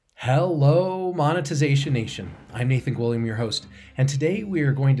Hello, Monetization Nation. I'm Nathan Gwilliam, your host, and today we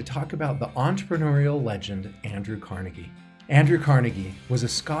are going to talk about the entrepreneurial legend Andrew Carnegie. Andrew Carnegie was a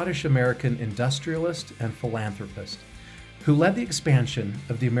Scottish-American industrialist and philanthropist who led the expansion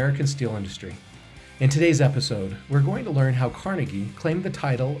of the American steel industry. In today's episode, we're going to learn how Carnegie claimed the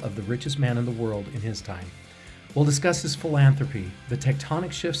title of the richest man in the world in his time. We'll discuss his philanthropy, the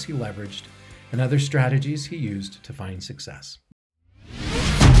tectonic shifts he leveraged, and other strategies he used to find success.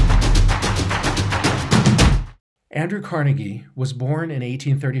 Andrew Carnegie was born in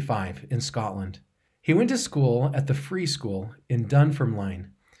 1835 in Scotland. He went to school at the Free School in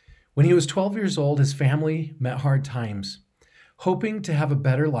Dunfermline. When he was 12 years old, his family met hard times. Hoping to have a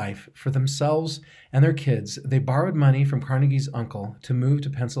better life for themselves and their kids, they borrowed money from Carnegie's uncle to move to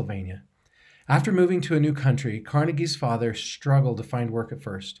Pennsylvania. After moving to a new country, Carnegie's father struggled to find work at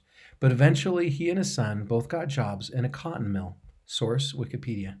first, but eventually he and his son both got jobs in a cotton mill. Source,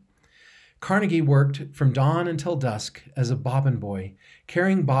 Wikipedia. Carnegie worked from dawn until dusk as a bobbin boy,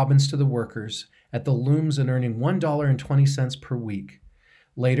 carrying bobbins to the workers at the looms and earning $1.20 per week.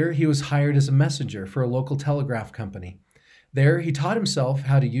 Later, he was hired as a messenger for a local telegraph company. There, he taught himself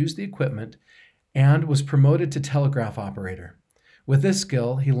how to use the equipment and was promoted to telegraph operator. With this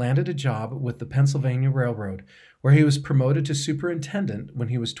skill, he landed a job with the Pennsylvania Railroad, where he was promoted to superintendent when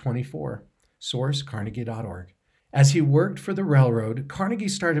he was 24. Source, Carnegie.org. As he worked for the railroad, Carnegie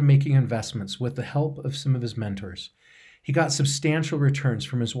started making investments with the help of some of his mentors. He got substantial returns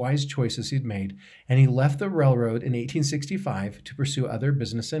from his wise choices he'd made, and he left the railroad in 1865 to pursue other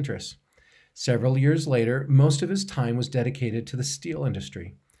business interests. Several years later, most of his time was dedicated to the steel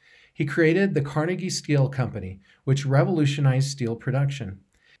industry. He created the Carnegie Steel Company, which revolutionized steel production.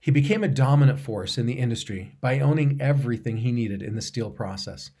 He became a dominant force in the industry by owning everything he needed in the steel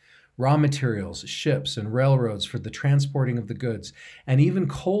process. Raw materials, ships, and railroads for the transporting of the goods, and even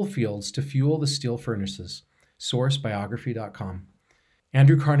coal fields to fuel the steel furnaces. Source, biography.com.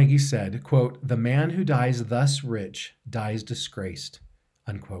 Andrew Carnegie said, quote, "The man who dies thus rich dies disgraced,"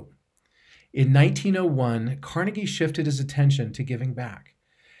 unquote. In 1901, Carnegie shifted his attention to giving back.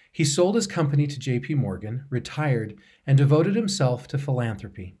 He sold his company to J.P. Morgan, retired, and devoted himself to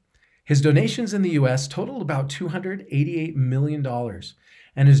philanthropy. His donations in the U.S. totaled about $288 million,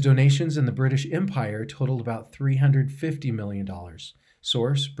 and his donations in the British Empire totaled about $350 million.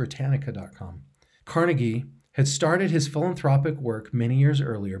 Source, Britannica.com. Carnegie had started his philanthropic work many years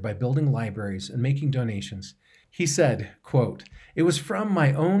earlier by building libraries and making donations. He said, quote, "It was from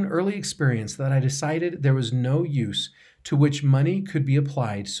my own early experience that I decided there was no use to which money could be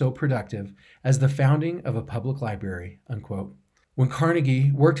applied so productive as the founding of a public library," unquote. When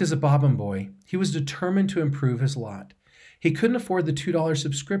Carnegie worked as a bobbin boy, he was determined to improve his lot. He couldn't afford the $2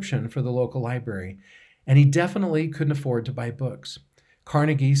 subscription for the local library, and he definitely couldn't afford to buy books.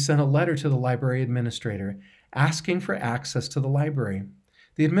 Carnegie sent a letter to the library administrator asking for access to the library.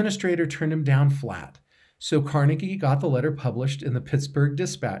 The administrator turned him down flat, so Carnegie got the letter published in the Pittsburgh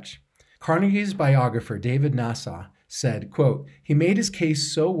Dispatch. Carnegie's biographer, David Nassau, said, quote, "He made his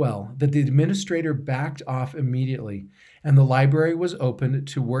case so well that the administrator backed off immediately, and the library was opened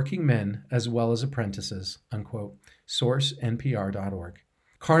to working men as well as apprentices," unquote. Source, NPR.org.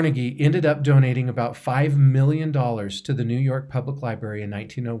 Carnegie ended up donating about $5 million to the New York Public Library in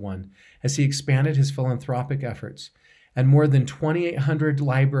 1901 as he expanded his philanthropic efforts, and more than 2,800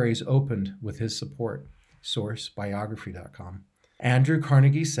 libraries opened with his support. Source, biography.com. Andrew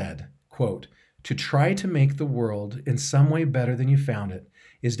Carnegie said, quote, "To try to make the world in some way better than you found it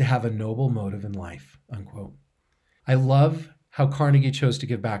is to have a noble motive in life," unquote. I love how Carnegie chose to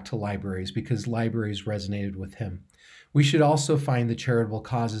give back to libraries because libraries resonated with him. We should also find the charitable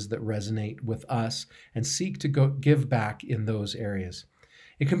causes that resonate with us and seek to give back in those areas.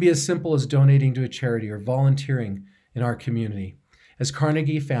 It can be as simple as donating to a charity or volunteering in our community. As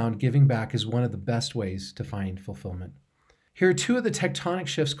Carnegie found, giving back is one of the best ways to find fulfillment. Here are two of the tectonic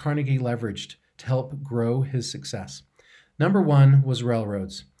shifts Carnegie leveraged to help grow his success. Number one was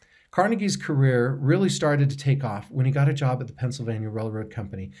railroads. Carnegie's career really started to take off when he got a job at the Pennsylvania Railroad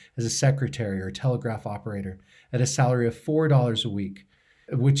Company as a secretary or telegraph operator at a salary of $4 a week,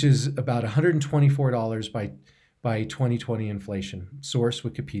 which is about $124 by 2020 inflation. Source,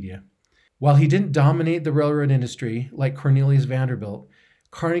 Wikipedia. While he didn't dominate the railroad industry like Cornelius Vanderbilt,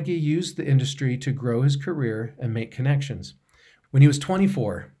 Carnegie used the industry to grow his career and make connections. When he was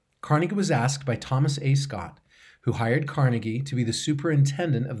 24, Carnegie was asked by Thomas A. Scott, who hired Carnegie to be the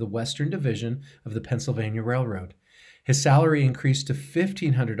superintendent of the Western Division of the Pennsylvania Railroad. His salary increased to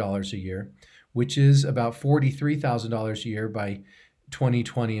 $1,500 a year, which is about $43,000 a year by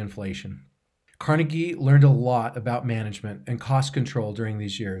 2020 inflation. Carnegie learned a lot about management and cost control during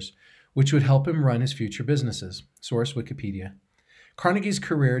these years, which would help him run his future businesses. Source Wikipedia. Carnegie's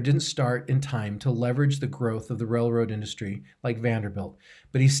career didn't start in time to leverage the growth of the railroad industry like Vanderbilt,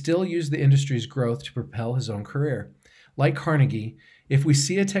 but he still used the industry's growth to propel his own career. Like Carnegie, if we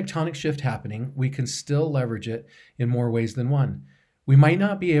see a tectonic shift happening, we can still leverage it in more ways than one. We might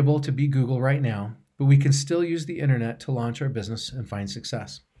not be able to be Google right now, but we can still use the internet to launch our business and find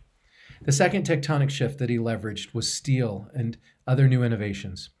success. The second tectonic shift that he leveraged was steel and other new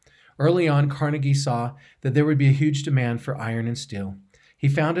innovations. Early on, Carnegie saw that there would be a huge demand for iron and steel. He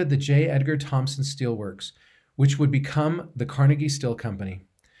founded the J. Edgar Thomson Steel Works, which would become the Carnegie Steel Company.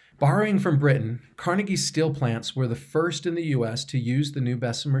 Borrowing from Britain, Carnegie's steel plants were the first in the U.S. to use the new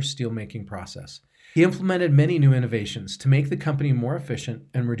Bessemer steelmaking process. He implemented many new innovations to make the company more efficient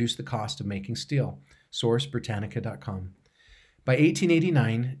and reduce the cost of making steel. Source Britannica.com. By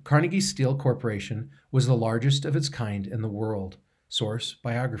 1889, Carnegie Steel Corporation was the largest of its kind in the world. Source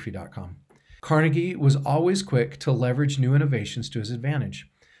Biography.com. Carnegie was always quick to leverage new innovations to his advantage.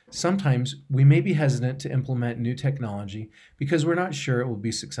 Sometimes we may be hesitant to implement new technology because we're not sure it will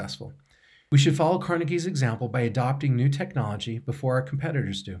be successful. We should follow Carnegie's example by adopting new technology before our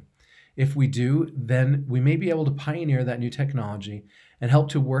competitors do. If we do, then we may be able to pioneer that new technology and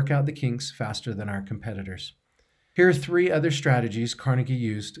help to work out the kinks faster than our competitors. Here are 3 other strategies Carnegie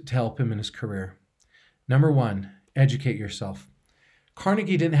used to help him in his career. Number 1, educate yourself.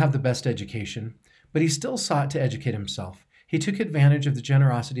 Carnegie didn't have the best education, but he still sought to educate himself. He took advantage of the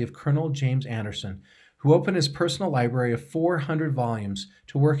generosity of Colonel James Anderson, who opened his personal library of 400 volumes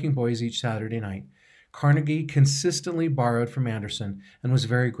to working boys each Saturday night. Carnegie consistently borrowed from Anderson and was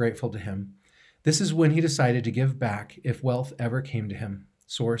very grateful to him. This is when he decided to give back if wealth ever came to him.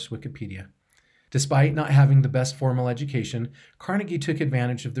 Source Wikipedia. Despite not having the best formal education, Carnegie took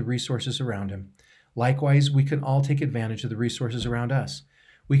advantage of the resources around him. Likewise, we can all take advantage of the resources around us.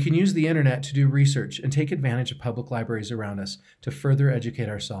 We can use the internet to do research and take advantage of public libraries around us to further educate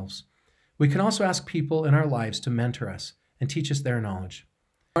ourselves. We can also ask people in our lives to mentor us and teach us their knowledge.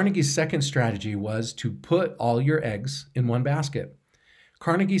 Carnegie's second strategy was to put all your eggs in one basket.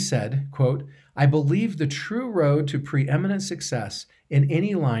 Carnegie said, quote, "I believe the true road to preeminent success in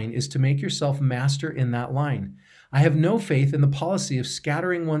any line is to make yourself master in that line. I have no faith in the policy of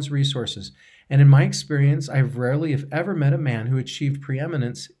scattering one's resources, and in my experience, I have rarely, if ever, met a man who achieved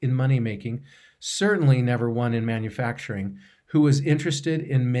preeminence in money-making, certainly never one in manufacturing, who was interested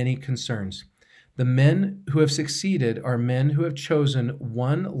in many concerns. The men who have succeeded are men who have chosen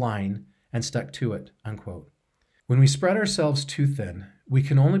one line and stuck to it," unquote. When we spread ourselves too thin, we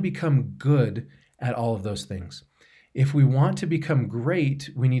can only become good at all of those things. If we want to become great,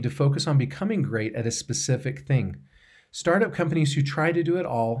 we need to focus on becoming great at a specific thing. Startup companies who try to do it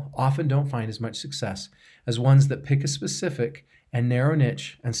all often don't find as much success as ones that pick a specific and narrow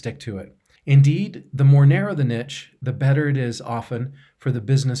niche and stick to it. Indeed, the more narrow the niche, the better it is often for the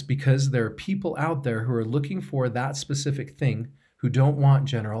business because there are people out there who are looking for that specific thing who don't want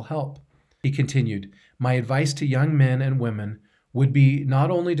general help. He continued, "My advice to young men and women would be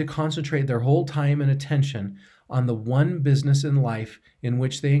not only to concentrate their whole time and attention on the one business in life in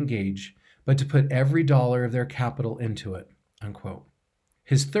which they engage, but to put every dollar of their capital into it," unquote.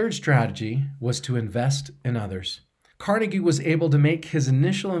 His third strategy was to invest in others. Carnegie was able to make his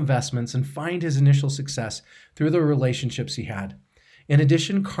initial investments and find his initial success through the relationships he had. In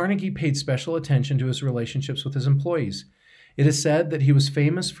addition, Carnegie paid special attention to his relationships with his employees. It is said that he was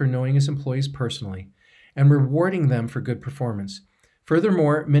famous for knowing his employees personally and rewarding them for good performance.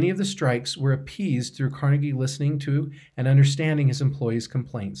 Furthermore, many of the strikes were appeased through Carnegie listening to and understanding his employees'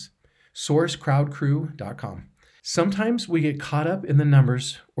 complaints. Source crowdcrew.com. Sometimes we get caught up in the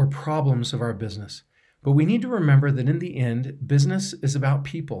numbers or problems of our business, but we need to remember that in the end, business is about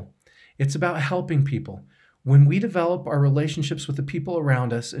people. It's about helping people. When we develop our relationships with the people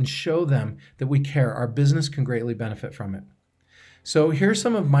around us and show them that we care, our business can greatly benefit from it. So here's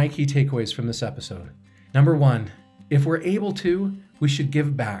some of my key takeaways from this episode. Number 1, if we're able to, we should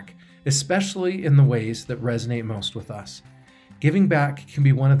give back, especially in the ways that resonate most with us. Giving back can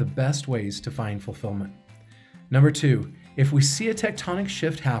be one of the best ways to find fulfillment. Number 2, if we see a tectonic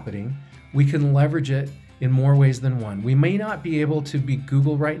shift happening, we can leverage it in more ways than one. We may not be able to be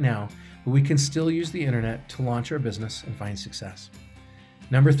Google right now, but we can still use the internet to launch our business and find success.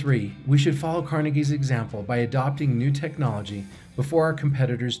 Number 3, we should follow Carnegie's example by adopting new technology before our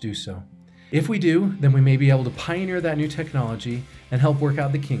competitors do so. If we do, then we may be able to pioneer that new technology and help work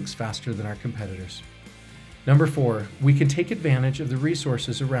out the kinks faster than our competitors. Number 4, we can take advantage of the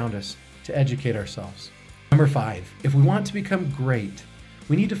resources around us to educate ourselves. Number 5, if we want to become great,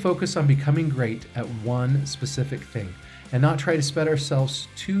 We need to focus on becoming great at one specific thing and not try to spread ourselves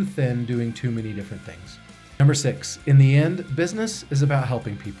too thin doing too many different things. Number 6, in the end, business is about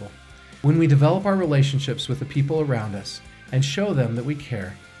helping people. When we develop our relationships with the people around us and show them that we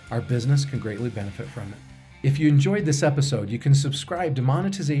care, our business can greatly benefit from it. If you enjoyed this episode, you can subscribe to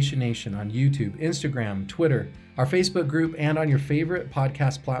Monetization Nation on YouTube, Instagram, Twitter, our Facebook group, and on your favorite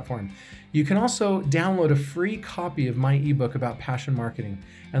podcast platform. You can also download a free copy of my ebook about passion marketing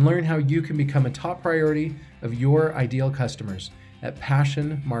and learn how you can become a top priority of your ideal customers at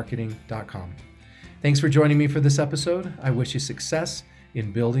passionmarketing.com. Thanks for joining me for this episode. I wish you success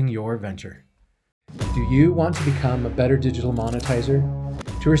in building your venture. Do you want to become a better digital monetizer?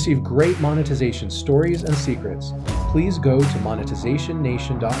 To receive great monetization stories and secrets, please go to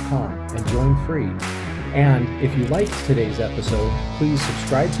monetizationnation.com and join free. And if you liked today's episode, please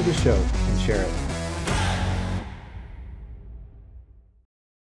subscribe to the show and share it.